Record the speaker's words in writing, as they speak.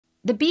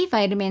The B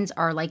vitamins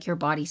are like your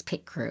body's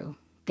pit crew.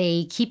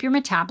 They keep your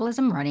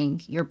metabolism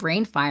running, your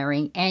brain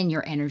firing, and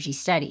your energy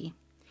steady.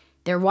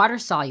 They're water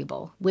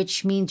soluble,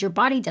 which means your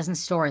body doesn't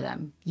store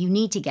them. You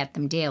need to get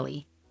them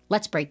daily.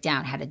 Let's break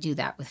down how to do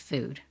that with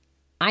food.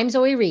 I'm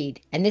Zoe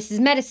Reed, and this is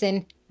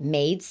medicine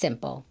made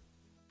simple.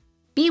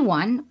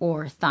 B1,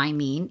 or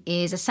thiamine,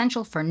 is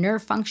essential for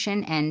nerve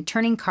function and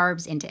turning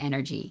carbs into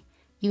energy.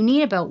 You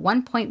need about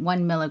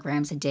 1.1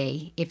 milligrams a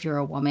day if you're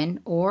a woman,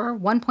 or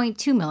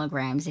 1.2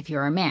 milligrams if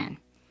you're a man.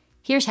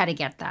 Here's how to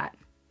get that.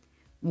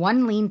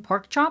 1 lean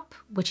pork chop,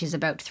 which is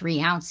about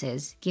 3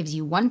 ounces, gives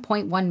you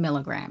 1.1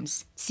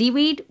 milligrams.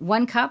 Seaweed,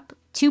 1 cup,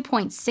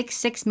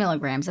 2.66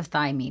 milligrams of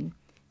thiamine.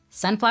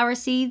 Sunflower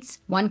seeds,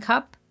 1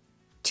 cup,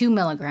 2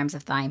 milligrams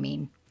of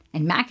thiamine.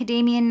 And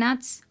macadamia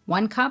nuts,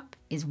 1 cup,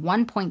 is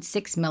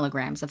 1.6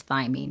 milligrams of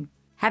thiamine.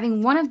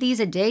 Having one of these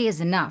a day is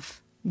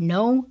enough.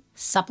 No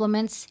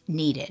supplements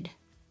needed.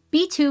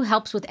 B2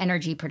 helps with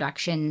energy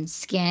production,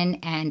 skin,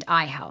 and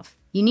eye health.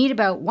 You need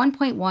about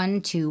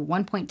 1.1 to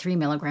 1.3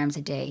 milligrams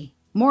a day,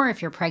 more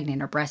if you're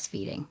pregnant or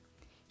breastfeeding.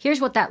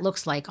 Here's what that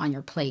looks like on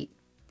your plate.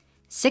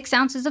 6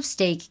 ounces of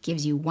steak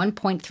gives you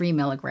 1.3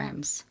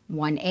 milligrams.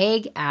 1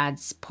 egg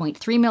adds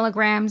 0.3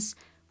 milligrams.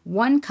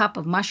 1 cup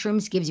of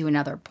mushrooms gives you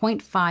another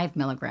 0.5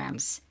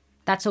 milligrams.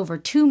 That's over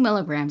 2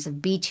 milligrams of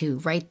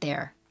B2 right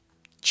there.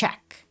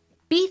 Check.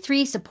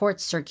 B3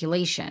 supports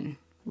circulation,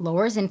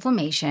 lowers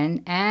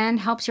inflammation, and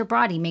helps your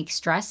body make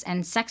stress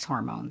and sex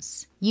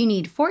hormones. You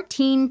need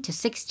 14 to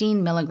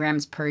 16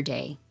 milligrams per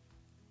day.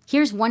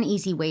 Here's one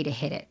easy way to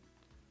hit it.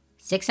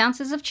 6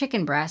 ounces of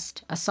chicken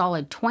breast, a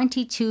solid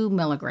 22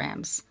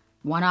 milligrams.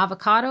 1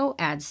 avocado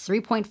adds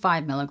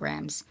 3.5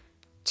 milligrams.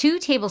 2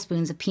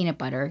 tablespoons of peanut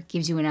butter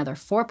gives you another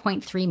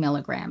 4.3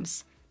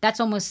 milligrams.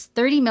 That's almost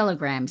 30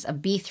 milligrams of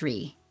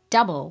B3,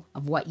 double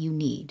of what you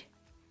need.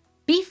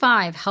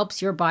 B5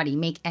 helps your body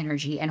make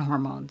energy and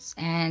hormones,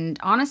 and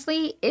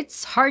honestly,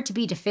 it's hard to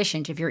be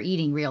deficient if you're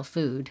eating real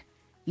food.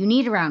 You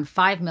need around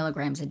 5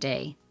 milligrams a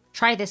day.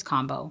 Try this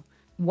combo.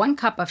 1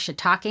 cup of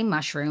shiitake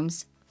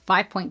mushrooms,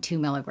 5.2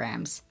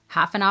 milligrams.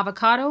 Half an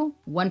avocado,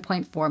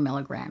 1.4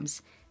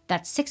 milligrams.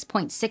 That's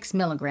 6.6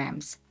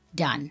 milligrams.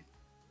 Done.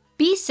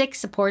 B6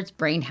 supports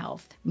brain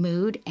health,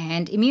 mood,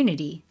 and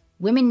immunity.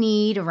 Women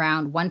need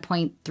around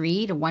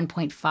 1.3 to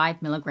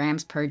 1.5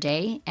 milligrams per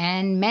day,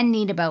 and men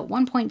need about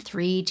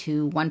 1.3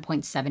 to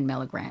 1.7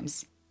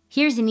 milligrams.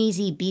 Here's an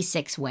easy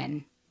B6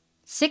 win.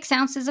 6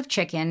 ounces of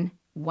chicken,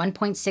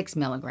 1.6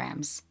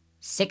 milligrams.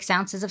 6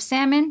 ounces of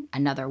salmon,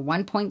 another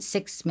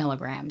 1.6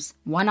 milligrams.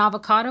 1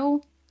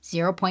 avocado,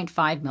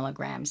 0.5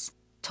 milligrams.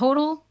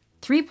 Total,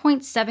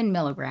 3.7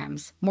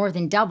 milligrams, more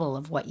than double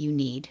of what you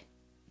need.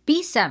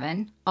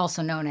 B7,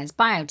 also known as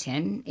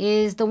biotin,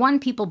 is the one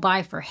people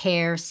buy for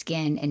hair,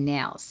 skin, and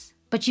nails.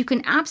 But you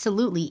can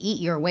absolutely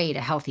eat your way to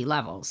healthy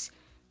levels.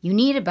 You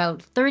need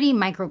about 30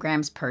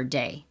 micrograms per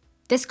day.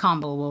 This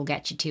combo will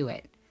get you to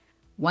it.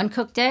 1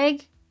 cooked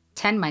egg,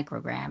 10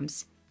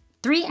 micrograms.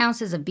 3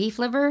 ounces of beef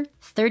liver,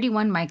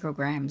 31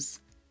 micrograms.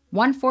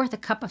 1/4 a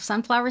cup of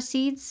sunflower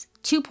seeds,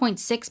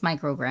 2.6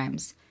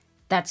 micrograms.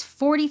 That's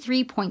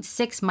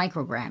 43.6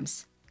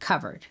 micrograms.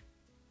 Covered.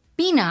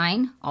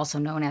 B9, also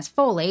known as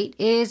folate,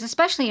 is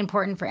especially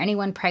important for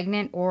anyone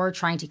pregnant or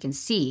trying to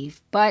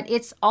conceive, but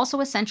it's also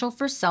essential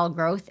for cell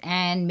growth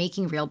and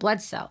making real blood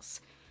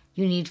cells.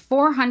 You need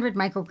 400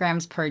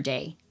 micrograms per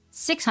day,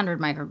 600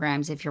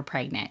 micrograms if you're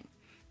pregnant.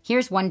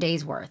 Here's 1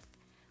 day's worth.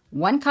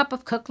 1 cup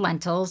of cooked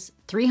lentils,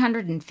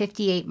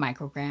 358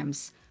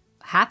 micrograms.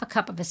 Half a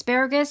cup of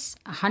asparagus,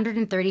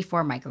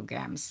 134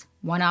 micrograms.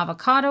 1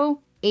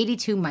 avocado,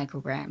 82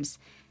 micrograms.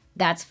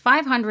 That's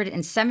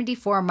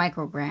 574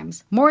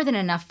 micrograms, more than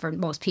enough for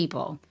most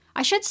people.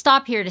 I should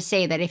stop here to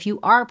say that if you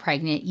are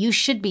pregnant, you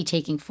should be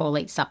taking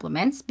folate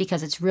supplements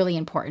because it's really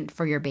important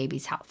for your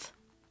baby's health.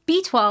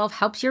 B12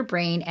 helps your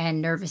brain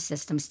and nervous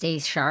system stay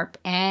sharp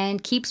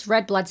and keeps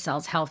red blood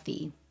cells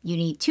healthy. You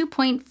need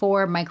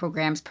 2.4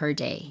 micrograms per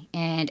day,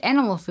 and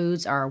animal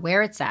foods are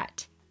where it's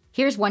at.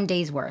 Here's 1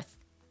 day's worth.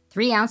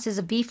 3 ounces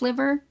of beef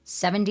liver,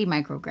 70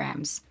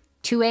 micrograms.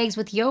 2 eggs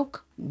with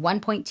yolk,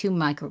 1.2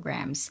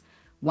 micrograms.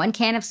 1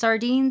 can of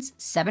sardines,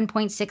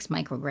 7.6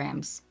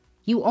 micrograms.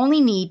 You only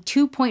need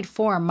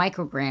 2.4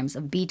 micrograms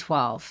of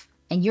B12,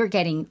 and you're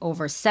getting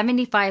over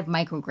 75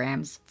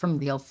 micrograms from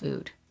real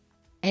food.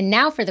 And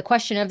now for the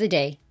question of the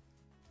day.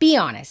 Be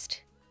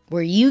honest.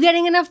 Were you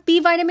getting enough B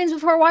vitamins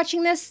before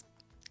watching this?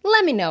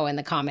 Let me know in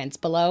the comments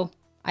below.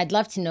 I'd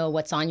love to know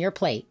what's on your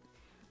plate.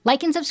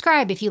 Like and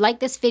subscribe if you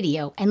like this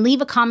video, and leave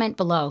a comment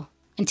below.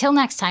 Until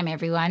next time,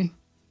 everyone.